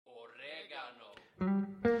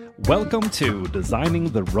Welcome to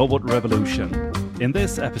Designing the Robot Revolution. In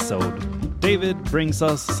this episode, David brings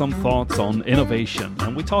us some thoughts on innovation,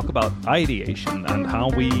 and we talk about ideation and how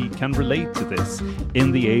we can relate to this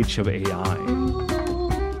in the age of AI.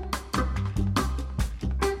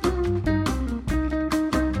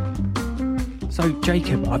 So,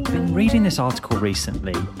 Jacob, I've been reading this article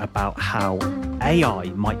recently about how AI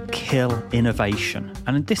might kill innovation.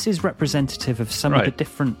 And this is representative of some of the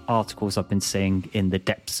different articles I've been seeing in the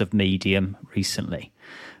depths of Medium recently.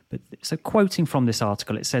 But so, quoting from this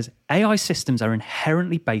article, it says, AI systems are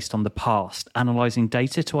inherently based on the past, analysing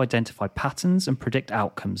data to identify patterns and predict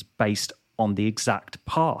outcomes based on the exact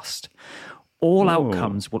past. All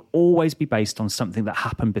outcomes will always be based on something that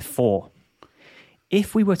happened before.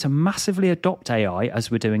 If we were to massively adopt AI, as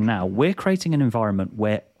we're doing now, we're creating an environment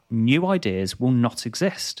where new ideas will not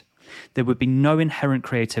exist. There would be no inherent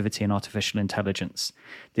creativity in artificial intelligence.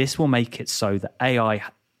 This will make it so that AI,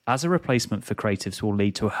 as a replacement for creatives, will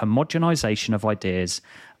lead to a homogenization of ideas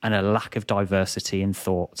and a lack of diversity in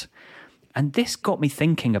thought. And this got me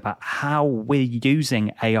thinking about how we're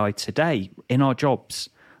using AI today in our jobs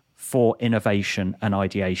for innovation and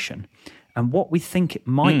ideation, and what we think it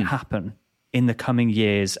might happen in the coming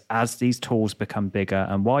years as these tools become bigger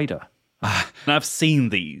and wider. And I've seen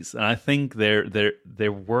these, and I think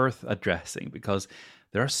they're worth addressing because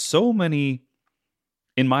there are so many,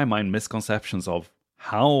 in my mind, misconceptions of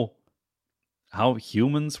how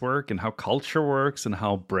humans work and how culture works and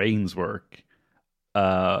how brains work.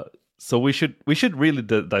 So we should really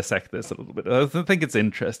dissect this a little bit. I think it's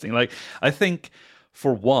interesting. Like, I think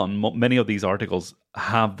for one, many of these articles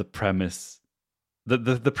have the premise.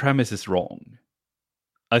 The premise is wrong.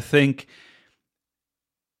 I think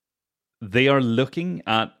they are looking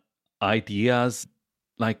at ideas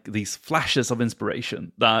like these flashes of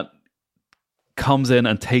inspiration that comes in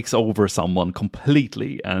and takes over someone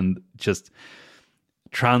completely and just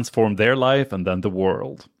transform their life and then the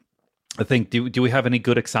world. I think, do we have any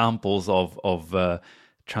good examples of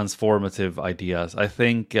transformative ideas? I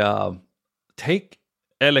think take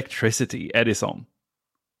electricity, Edison.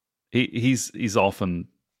 He's often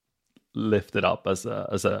lifted up as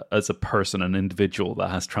a person, an individual that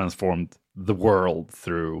has transformed the world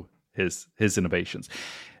through his innovations.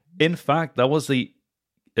 In fact, that was the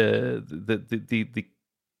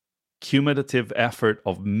cumulative effort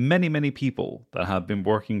of many people that have been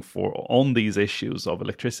working on these issues of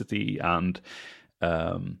electricity and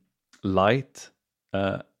light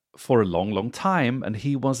for a long time, and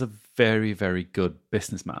he was a very, very good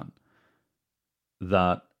businessman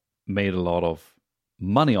that made a lot of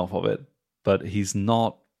money off of it, but he's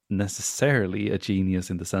not necessarily a genius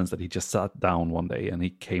in the sense that he just sat down one day and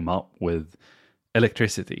he came up with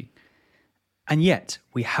electricity. And yet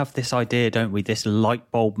we have this idea, don't we, this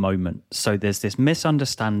light bulb moment. So there's this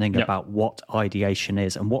misunderstanding about what ideation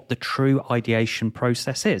is and what the true ideation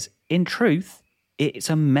process is. In truth, it's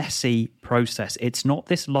a messy process. It's not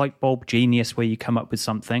this light bulb genius where you come up with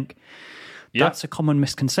something. That's a common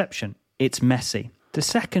misconception. It's messy. The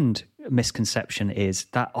second misconception is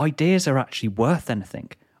that ideas are actually worth anything.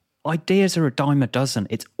 Ideas are a dime a dozen.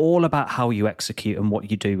 It's all about how you execute and what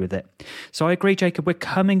you do with it. So I agree, Jacob, we're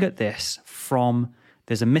coming at this from,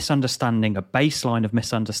 there's a misunderstanding, a baseline of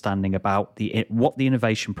misunderstanding about what the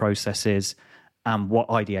innovation process is and what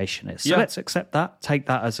ideation is. So let's accept that, take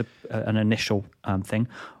that as an initial thing.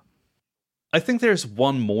 I think there's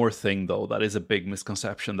one more thing, though, that is a big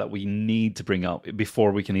misconception that we need to bring up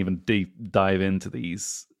before we can even dive into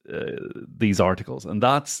these articles, and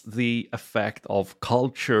that's the effect of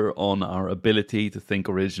culture on our ability to think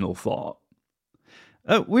original thought.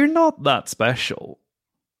 We're not that special.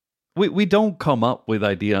 We don't come up with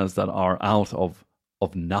ideas that are out of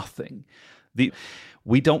nothing.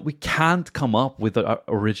 We can't come up with an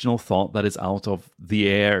original thought that is out of the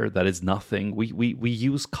air, that is nothing. We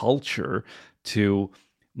use culture to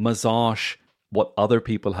massage what other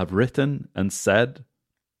people have written and said,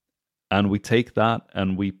 and we take that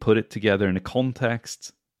and we put it together in a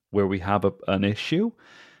context where we have an issue,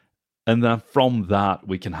 and then from that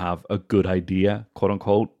we can have a good idea, quote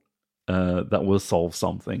unquote, that will solve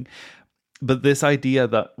something. But this idea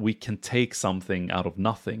that we can take something out of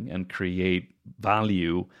nothing and create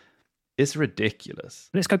value is ridiculous.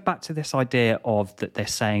 Let's go back to this idea of that they're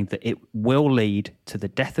saying that it will lead to the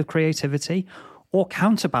death of creativity, or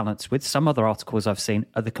counterbalance with some other articles I've seen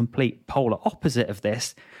are the complete polar opposite of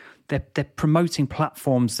this. They're promoting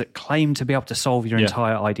platforms that claim to be able to solve your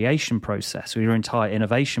entire ideation process or your entire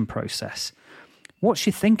innovation process. What's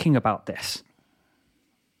your thinking about this?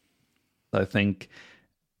 I think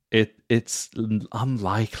it's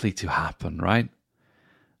unlikely to happen, right?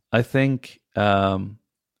 I think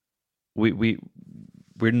we're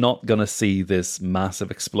not going to see this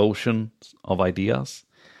massive explosion of ideas.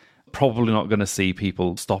 Probably not going to see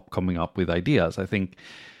people stop coming up with ideas. I think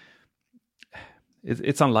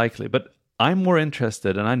it's unlikely, but I'm more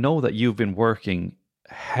interested, and I know that you've been working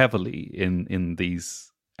heavily in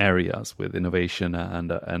these areas with innovation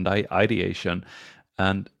and ideation.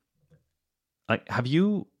 And have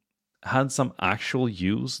you had some actual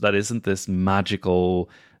use that isn't this magical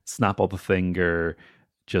snap of the finger,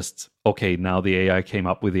 just, okay, now the AI came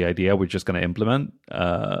up with the idea, we're just going to implement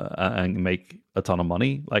and make a ton of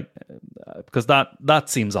money? Because that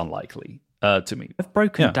seems unlikely to me. I've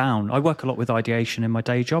broken down, I work a lot with ideation in my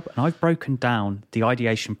day job, and I've broken down the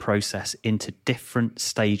ideation process into different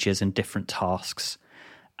stages and different tasks.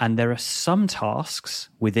 And there are some tasks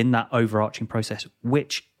within that overarching process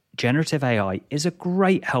which generative AI is a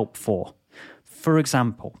great help for. For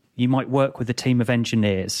example, you might work with a team of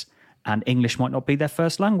engineers and English might not be their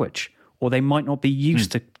first language, or they might not be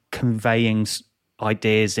used to conveying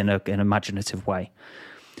ideas in an imaginative way.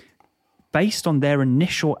 Based on their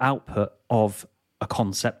initial output of a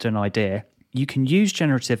concept, an idea, you can use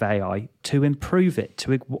generative AI to improve it,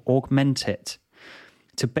 to augment it,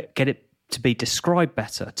 to get it to be described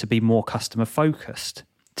better, to be more customer focused,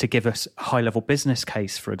 to give us a high-level business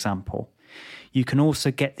case, for example. You can also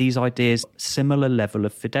get these ideas similar level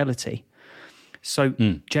of fidelity. So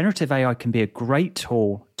generative AI can be a great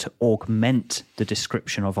tool to augment the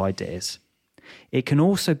description of ideas. It can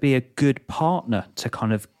also be a good partner to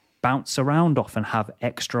kind of bounce around off and have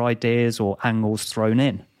extra ideas or angles thrown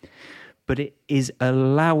in. But it is a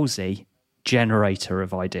lousy generator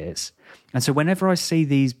of ideas. And so whenever I see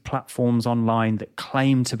these platforms online that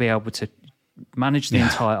claim to be able to manage the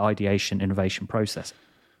entire ideation innovation process,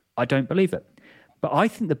 I don't believe it. But I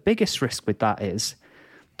think the biggest risk with that is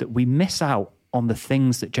that we miss out on the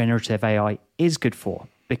things that generative AI is good for,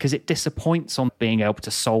 because it disappoints on being able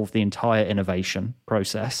to solve the entire innovation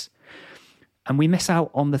process. And we miss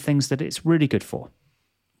out on the things that it's really good for.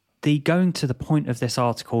 The going to the point of this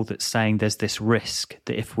article that's saying there's this risk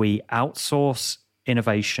that if we outsource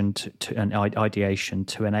innovation to an ideation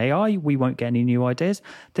to an AI, we won't get any new ideas.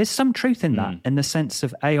 There's some truth in that, in the sense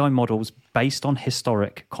of AI models based on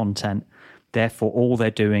historic content. Therefore, all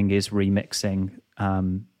they're doing is remixing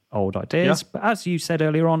old ideas. Yeah. But as you said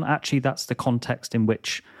earlier on, actually, that's the context in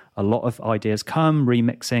which a lot of ideas come,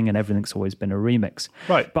 remixing, and everything's always been a remix.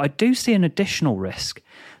 Right. But I do see an additional risk.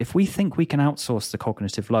 If we think we can outsource the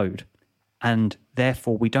cognitive load, and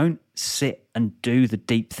therefore we don't sit and do the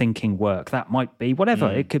deep thinking work, that might be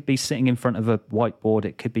whatever. It could be sitting in front of a whiteboard,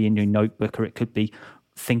 it could be in your notebook, or it could be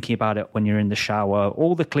thinking about it when you're in the shower,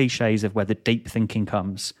 all the cliches of where the deep thinking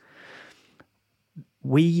comes.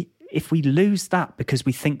 If we lose that because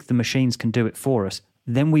we think the machines can do it for us,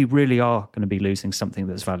 then we really are going to be losing something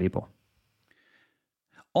that's valuable.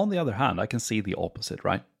 On the other hand, I can see the opposite,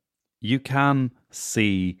 right? You can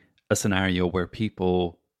see a scenario where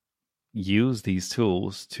people use these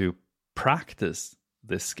tools to practice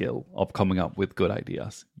this skill of coming up with good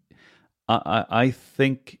ideas. I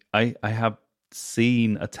think I have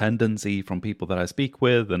seen a tendency from people that I speak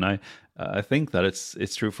with, and I think that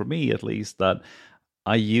it's true for me at least, that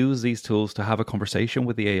I use these tools to have a conversation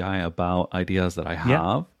with the AI about ideas that I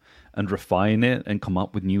have and refine it and come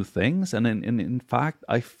up with new things. And in fact,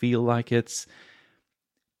 I feel like it's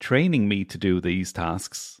training me to do these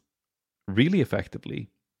tasks really effectively.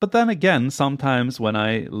 But then again, sometimes when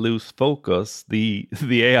I lose focus, the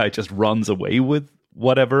AI just runs away with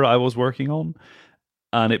whatever I was working on,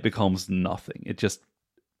 and it becomes nothing.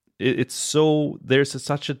 It's so, there's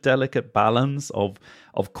such a delicate balance of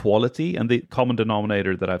quality, and the common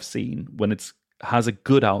denominator that I've seen when it has a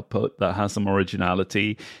good output that has some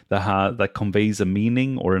originality, that conveys a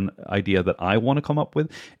meaning or an idea that I want to come up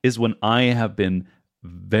with, is when I have been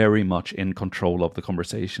very much in control of the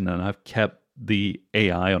conversation and I've kept the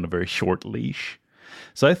AI on a very short leash.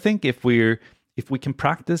 So I think if we can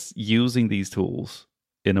practice using these tools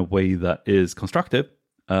in a way that is constructive,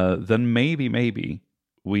 then maybe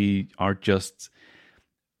we are just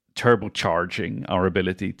turbocharging our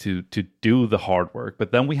ability to do the hard work.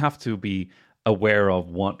 But then we have to be aware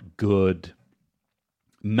of what good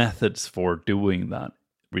methods for doing that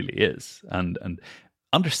really is, and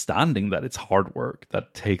understanding that it's hard work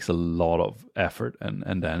that takes a lot of effort and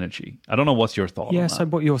energy. I don't know, what's your thought on that? So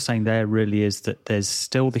what you're saying there really is that there's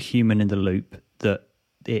still the human in the loop, that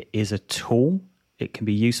it is a tool. It can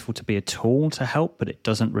be useful to be a tool to help, but it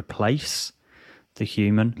doesn't replace the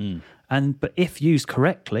human. But if used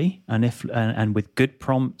correctly, and with good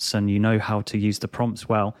prompts, and you know how to use the prompts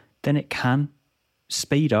well, then it can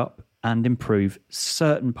speed up and improve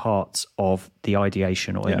certain parts of the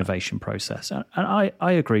ideation or innovation process. And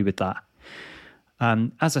I agree with that.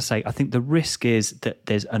 As I say, I think the risk is that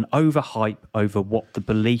there's an overhype over what the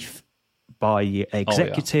belief by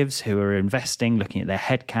executives who are investing, looking at their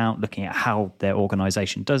headcount, looking at how their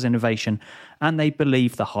organization does innovation, and they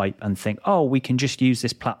believe the hype and think, oh, we can just use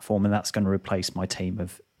this platform and that's going to replace my team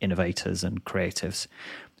of innovators and creatives.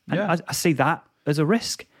 And I see that as a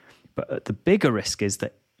risk. But the bigger risk is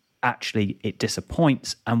that actually it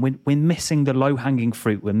disappoints, and we're missing the low-hanging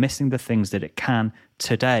fruit. We're missing the things that it can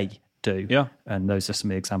today do. Yeah. And those are some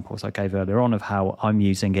of the examples I gave earlier on of how I'm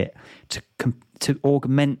using it to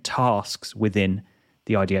augment tasks within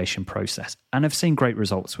the ideation process. And I've seen great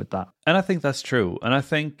results with that. And I think that's true. And I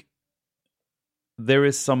think there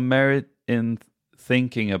is some merit in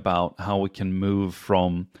thinking about how we can move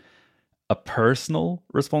from a personal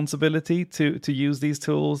responsibility to use these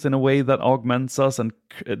tools in a way that augments us and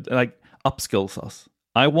like upskills us.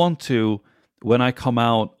 I want to, when I come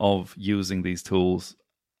out of using these tools,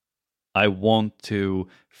 I want to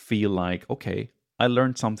feel like, okay, I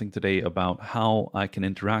learned something today about how I can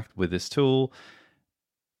interact with this tool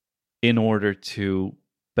in order to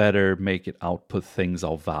better make it output things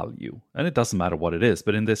of value. And it doesn't matter what it is,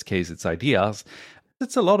 but in this case, it's ideas.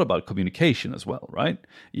 It's a lot about communication as well, right?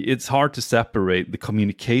 It's hard to separate the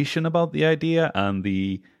communication about the idea and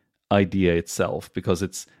the idea itself, because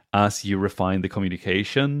it's as you refine the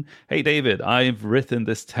communication. Hey, David, I've written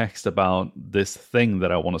this text about this thing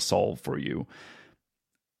that I want to solve for you.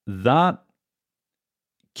 That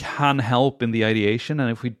can help in the ideation. And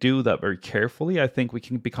if we do that very carefully, I think we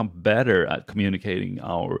can become better at communicating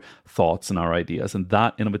our thoughts and our ideas. And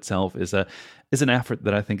that in of itself is an effort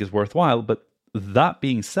that I think is worthwhile. But that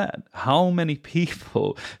being said, how many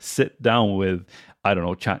people sit down with, I don't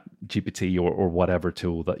know, ChatGPT or whatever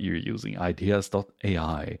tool that you're using,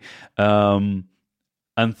 ideas.ai, and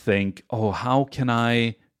think, oh, how can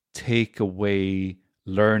I take away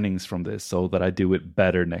learnings from this so that I do it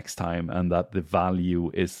better next time and that the value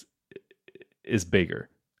is bigger?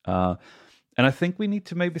 And I think we need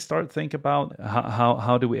to maybe start think about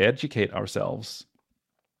how do we educate ourselves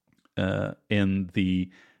in the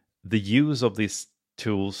use of these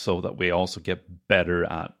tools so that we also get better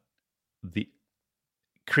at the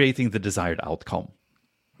creating the desired outcome.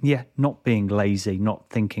 Yeah, not being lazy, not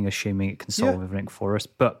assuming it can solve everything for us,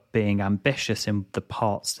 but being ambitious in the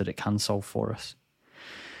parts that it can solve for us.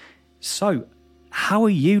 So, how are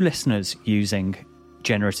you listeners using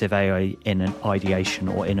generative AI in an ideation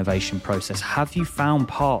or innovation process? Have you found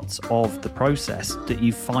parts of the process that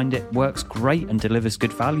you find it works great and delivers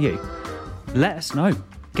good value? Let us know.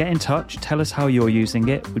 Get in touch. Tell us how you're using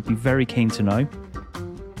it. We'd be very keen to know.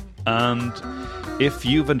 And if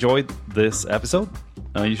you've enjoyed this episode,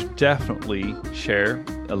 you should definitely share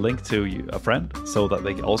a link to a friend so that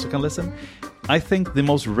they also can listen. I think the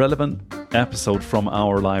most relevant episode from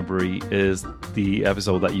our library is the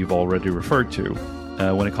episode that you've already referred to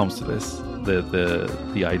when it comes to this.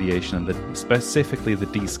 The ideation and specifically the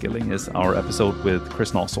de-skilling is our episode with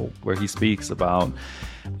Chris Nossel, where he speaks about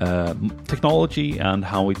technology and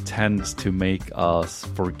how it tends to make us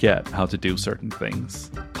forget how to do certain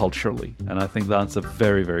things culturally. And I think that's a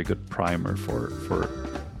very, very good primer for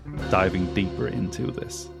diving deeper into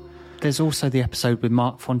this. There's also the episode with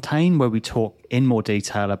Mark Fontaine where we talk in more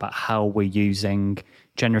detail about how we're using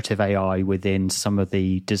generative AI within some of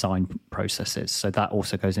the design processes. So that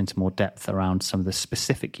also goes into more depth around some of the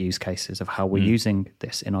specific use cases of how we're using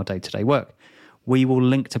this in our day-to-day work. We will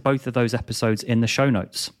link to both of those episodes in the show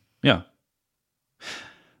notes. Yeah.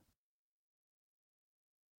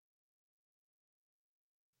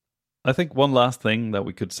 I think one last thing that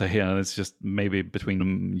we could say, and it's just maybe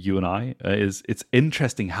between you and I, is it's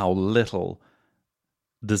interesting how little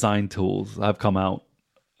design tools have come out,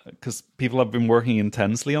 because people have been working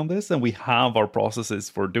intensely on this and we have our processes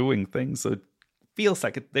for doing things. So it feels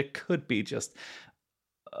like there could be just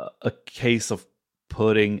a case of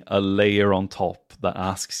putting a layer on top that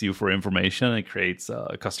asks you for information and it creates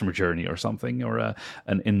a customer journey or something, or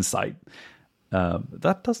an insight.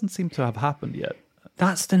 That doesn't seem to have happened yet.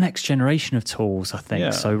 That's the next generation of tools, I think. Yeah.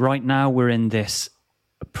 So right now we're in this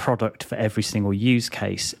product for every single use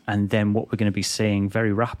case. And then what we're going to be seeing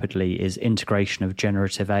very rapidly is integration of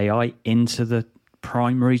generative AI into the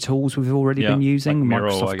primary tools we've already been using. Like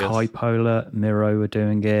Miro, Microsoft Kaipolar, Miro are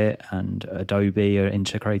doing it, and Adobe are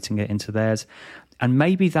integrating it into theirs. And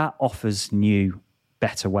maybe that offers new,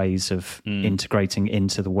 better ways of integrating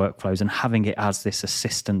into the workflows and having it as this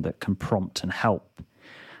assistant that can prompt and help.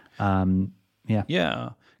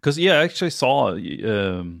 Yeah, because I actually saw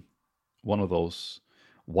one of those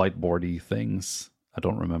whiteboardy things I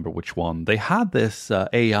don't remember which one. They had this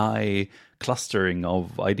AI clustering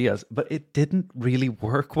of ideas, but it didn't really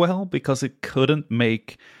work well because it couldn't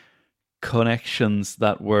make connections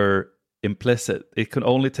that were implicit. It could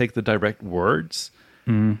only take the direct words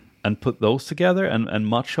and put those together. And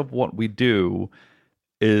much of what we do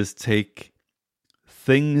is take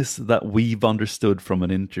things that we've understood from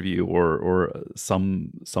an interview or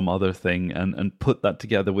some other thing and put that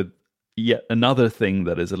together with yet another thing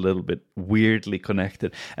that is a little bit weirdly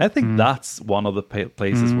connected. And I think that's one of the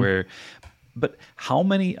places where, but how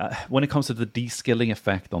many, when it comes to the de-skilling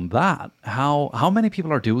effect on that, how many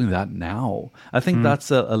people are doing that now? I think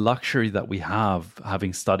that's a luxury that we have,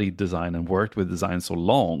 having studied design and worked with design so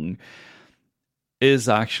long, is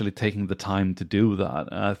actually taking the time to do that.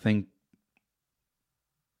 And I think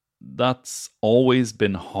that's always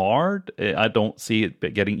been hard. I don't see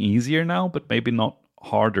it getting easier now, but maybe not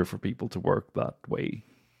harder for people to work that way.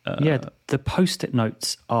 The post-it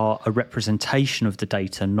notes are a representation of the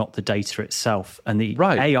data, not the data itself. And the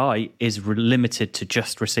AI is limited to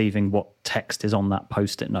just receiving what text is on that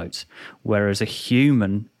post-it note, whereas a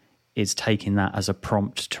human is taking that as a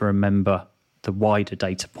prompt to remember the wider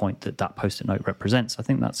data point that post-it note represents. I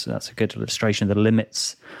think that's a good illustration of the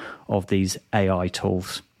limits of these AI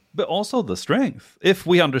tools. But also the strength. If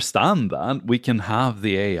we understand that, we can have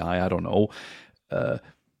the AI, I don't know,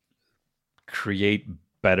 create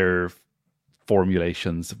better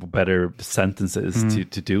formulations, better sentences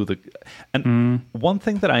to do the. And one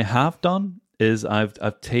thing that I have done is I've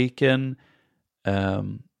taken a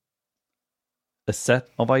set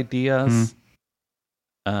of ideas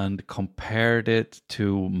and compared it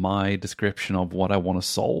to my description of what I want to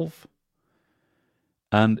solve,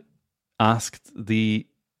 and asked the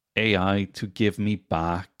AI to give me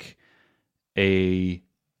back a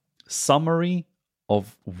summary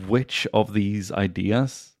of which of these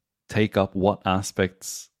ideas take up what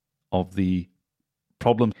aspects of the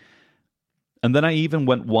problem. And then I even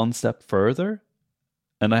went one step further,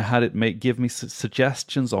 and I had it give me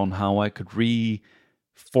suggestions on how I could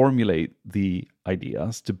reformulate the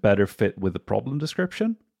ideas to better fit with the problem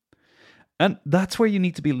description. And that's where you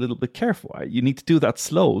need to be a little bit careful. Right? You need to do that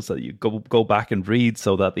slow, so that you go back and read,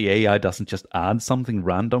 so that the AI doesn't just add something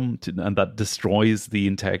random and that destroys the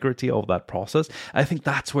integrity of that process. I think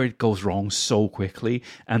that's where it goes wrong so quickly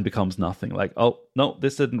and becomes nothing. Like, oh no,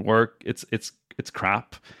 this didn't work. It's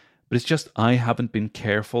crap. But it's just I haven't been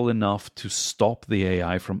careful enough to stop the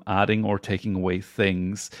AI from adding or taking away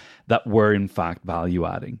things that were in fact value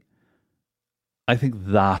adding. I think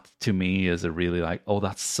that, to me, is a really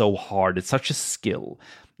that's so hard. It's such a skill.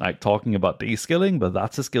 Like talking about de-skilling, but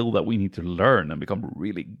that's a skill that we need to learn and become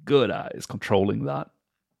really good at, is controlling that,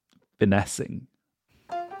 finessing.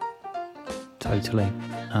 Totally.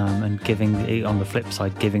 And giving, on the flip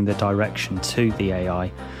side, giving the direction to the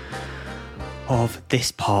AI of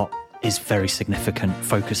this part is very significant.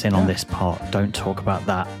 Focus in on this part. Don't talk about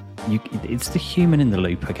that. It's the human in the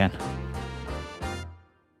loop again.